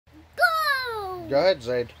Go ahead,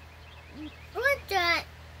 Zaid. What's that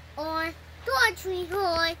on Dollar Tree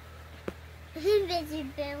Hall? Hillbilly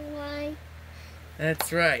Fan Life.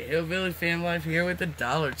 That's right, Hillbilly Fan Life here with the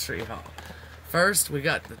Dollar Tree haul. First, we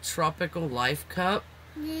got the Tropical Life Cup.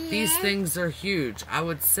 Yeah. These things are huge. I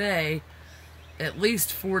would say at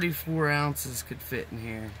least 44 ounces could fit in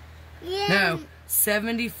here. Yeah. No,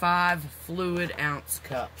 75 fluid ounce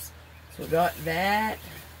cups. So we got that.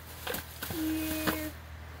 Yeah.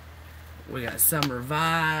 We got Summer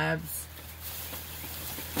Vibes.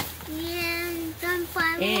 Yeah. Some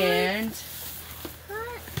fireworks. And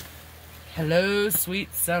What? Hello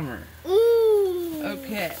Sweet Summer. Ooh.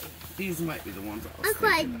 Okay, these might be the ones I was Look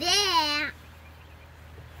like thinking of. that.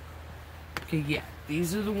 Okay, yeah,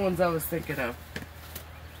 these are the ones I was thinking of.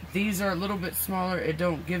 These are a little bit smaller. It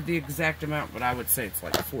don't give the exact amount, but I would say it's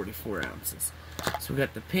like 44 ounces. So we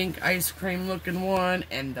got the pink ice cream looking one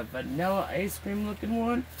and the vanilla ice cream looking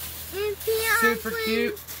one. And Super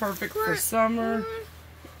cute, perfect for summer.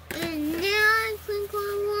 And now I think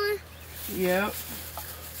I want. Yep.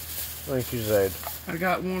 Thank you, Zaid. I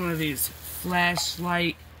got one of these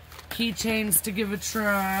flashlight keychains to give a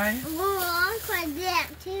try. Oh, look like that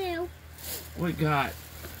too. We got,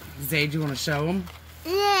 Zaid, you want to show them?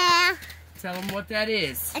 Yeah. Tell them what that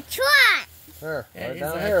is. A truck. Here, That right is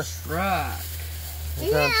down a here. truck.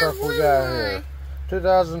 What kind of truck we got here?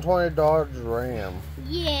 2020 Dodge Ram.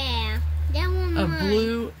 Yeah. That one. A mine.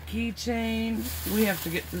 blue keychain. We have to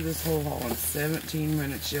get through this whole haul in 17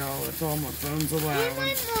 minutes, y'all. That's all my phone's Here's allowing.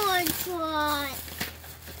 my more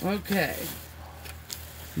truck. Okay.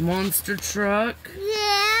 Monster truck. Yeah,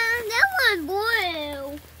 that one's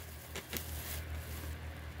blue.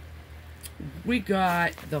 We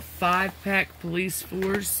got the 5-pack police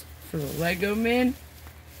force for the Lego men.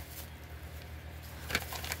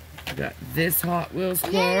 We got this Hot Wheels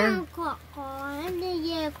car. Yellow car. And the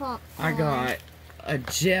yellow car. I got a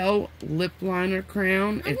gel lip liner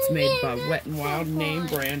crown. It's made by Wet n Wild name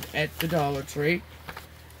brand at the Dollar Tree.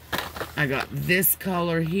 I got this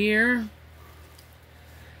color here.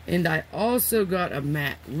 And I also got a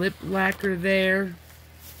matte lip lacquer there.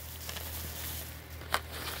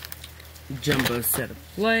 Jumbo set of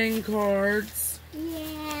playing cards.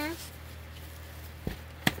 Yeah.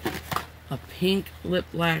 A pink lip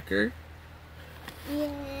lacquer.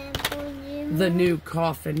 Yeah, blue. The new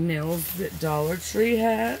coffin nails that Dollar Tree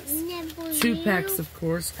has. Yeah, blue. 2 packs, of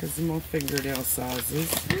course, because of my fingernail sizes.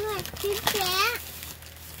 You like 2 packs?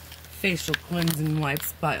 Facial cleansing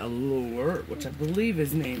wipes by Allure, which I believe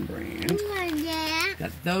is name brand. You like that?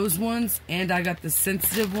 Got those ones, and I got the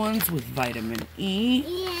sensitive ones with vitamin E.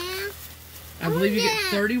 Yeah. I believe you get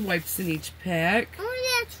yeah. 30 wipes in each pack.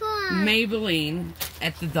 Oh, that's right. Maybelline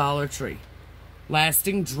at the Dollar Tree.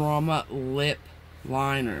 Lasting Drama Lip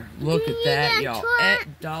Liner. Look at that, y'all.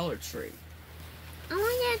 At Dollar Tree. I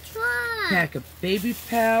want that truck. Pack of baby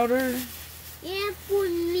powder. Yeah, for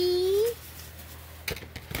me.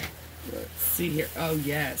 Let's see here. Oh,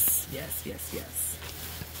 yes. Yes, yes, yes.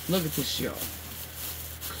 Look at this, y'all.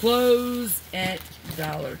 Clothes at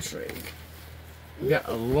Dollar Tree. We got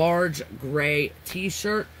a large gray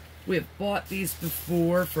t-shirt. We have bought these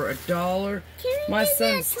before for $1. My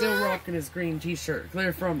son's still rocking his green t-shirt.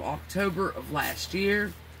 Clear from October of last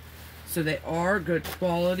year. So they are good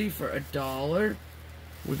quality for $1.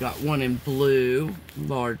 We got one in blue,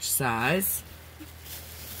 large size.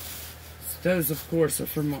 Those, of course, are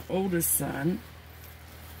for my oldest son.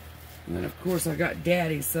 And then, of course, I got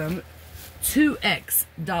Daddy some. 2X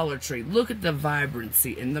Dollar Tree. Look at the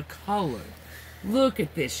vibrancy and the color. Look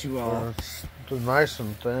at this, you all. It's nice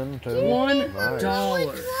and thin, too.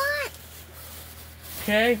 $1.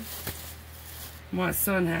 Okay? My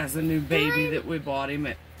son has a new baby that we bought him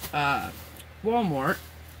at Walmart.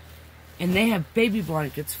 And they have baby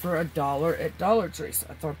blankets for $1 at Dollar Tree. So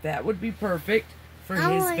I thought that would be perfect for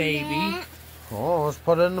his baby. Oh, let's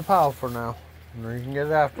put it in the pile for now. And then you can get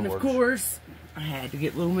it afterwards. And of course, I had to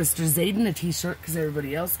get little Mr. Zayden a t-shirt because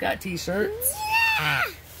everybody else got t-shirts. Yeah.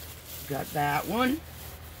 Got that one.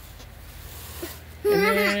 And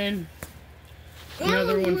then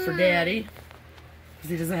another one for Daddy because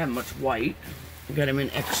he doesn't have much white. We got him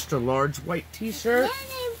an extra large white t-shirt. That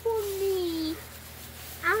ain't for me.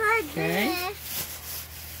 I like this.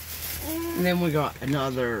 And then we got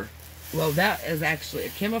another, well, that is actually a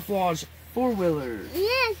camouflage four-wheeler.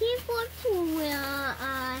 Yeah, he put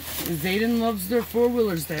 2-wheel. Zayden loves their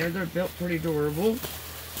four-wheelers there. They're built pretty durable.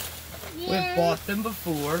 Yeah. We've bought them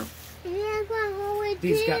before. Yeah,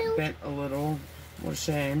 These got bent a little. What a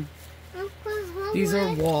shame. I'm going home These are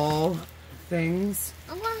with. wall things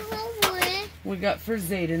I'm going home with. we got for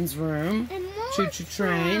Zayden's room. And more Choo Choo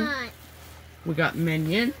Train. fun. We got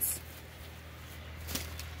Minions.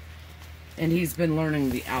 And he's been learning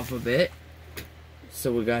the alphabet.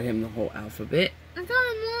 So we got him the whole alphabet. I got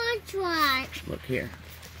more one. Look here.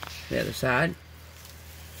 The other side.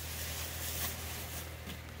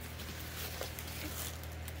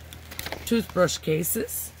 Toothbrush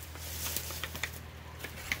cases.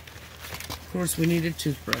 Of course, we needed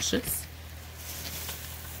toothbrushes.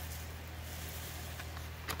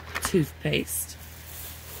 Toothpaste.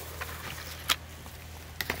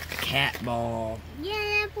 Cat ball.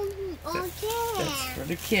 Yeah, That's for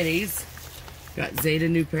the kitties. Got Zeta a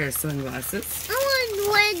new pair of sunglasses. I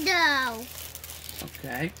want window.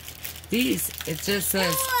 Okay. These, it just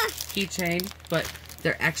says keychain, but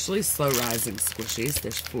they're actually slow rising squishies.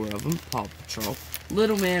 There's 4 of them. Paw Patrol.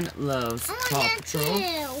 Little man loves Paw Patrol.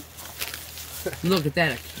 Too. Look at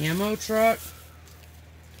that, a camo truck.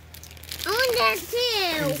 I want that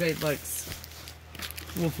too. And Zeta likes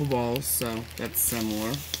wiffle balls, so that's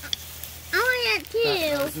similar. I want that Got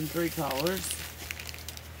too. those in 3 colors.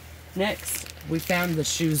 Next, we found the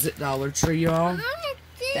shoes at Dollar Tree, y'all. I want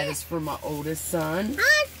That is for my oldest son.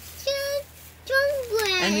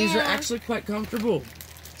 And these are actually quite comfortable.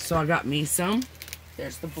 So I got me some.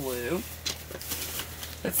 There's the blue.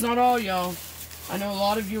 That's not all, y'all. I know a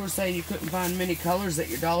lot of you were saying you couldn't find many colors at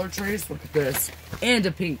your Dollar Trees. Look at this. And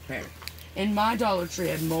a pink pair. And my Dollar Tree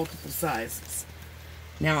had multiple sizes.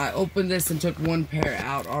 Now I opened this and took 1 pair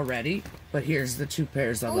out already. But here's the 2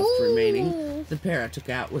 pairs I left remaining. The pair I took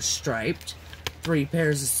out was striped. 3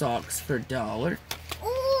 pairs of socks for $1.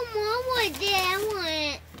 Oh, Mom, what did I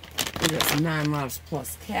want? We got some 9 Lives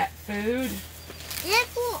Plus cat food.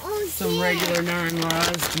 That's what I'm Some regular 9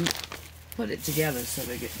 Lives. To put it together so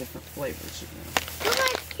they get different flavors, you know. I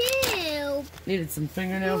want two. Needed some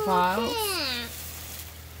fingernail files. Yeah.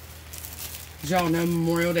 As y'all know,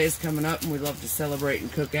 Memorial Day is coming up and we love to celebrate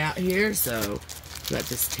and cook out here. So, we got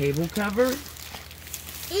this table cover. And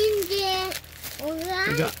then,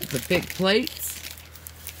 We got the big plates.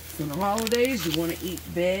 For the holidays, you want to eat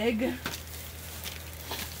big. Of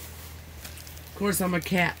course, I'm a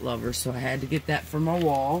cat lover, so I had to get that for my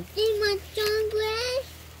wall. in my sunglasses.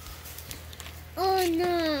 Oh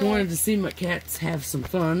no. Wanted to see my cats have some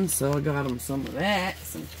fun, so I got them some of that.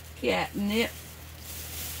 Some catnip.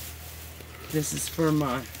 This is for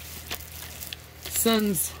my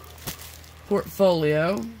son's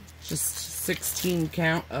portfolio. Just 16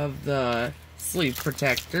 count of the sleeve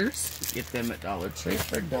protectors. Get them at Dollar Tree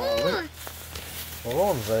for $1. Hold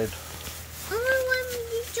on, Zade.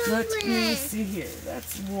 Let me see here.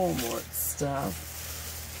 That's Walmart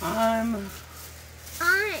stuff. I'm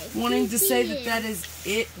wanting to say that that is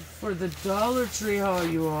it for the Dollar Tree haul,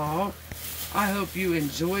 you all. I hope you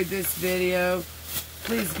enjoyed this video.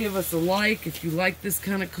 Please give us a like if you like this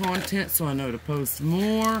kind of content so I know to post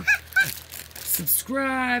more.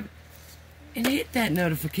 Subscribe and hit that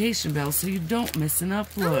notification bell so you don't miss an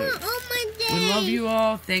upload. We love you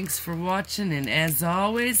all. Thanks for watching, and as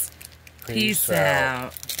always, peace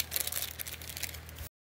out.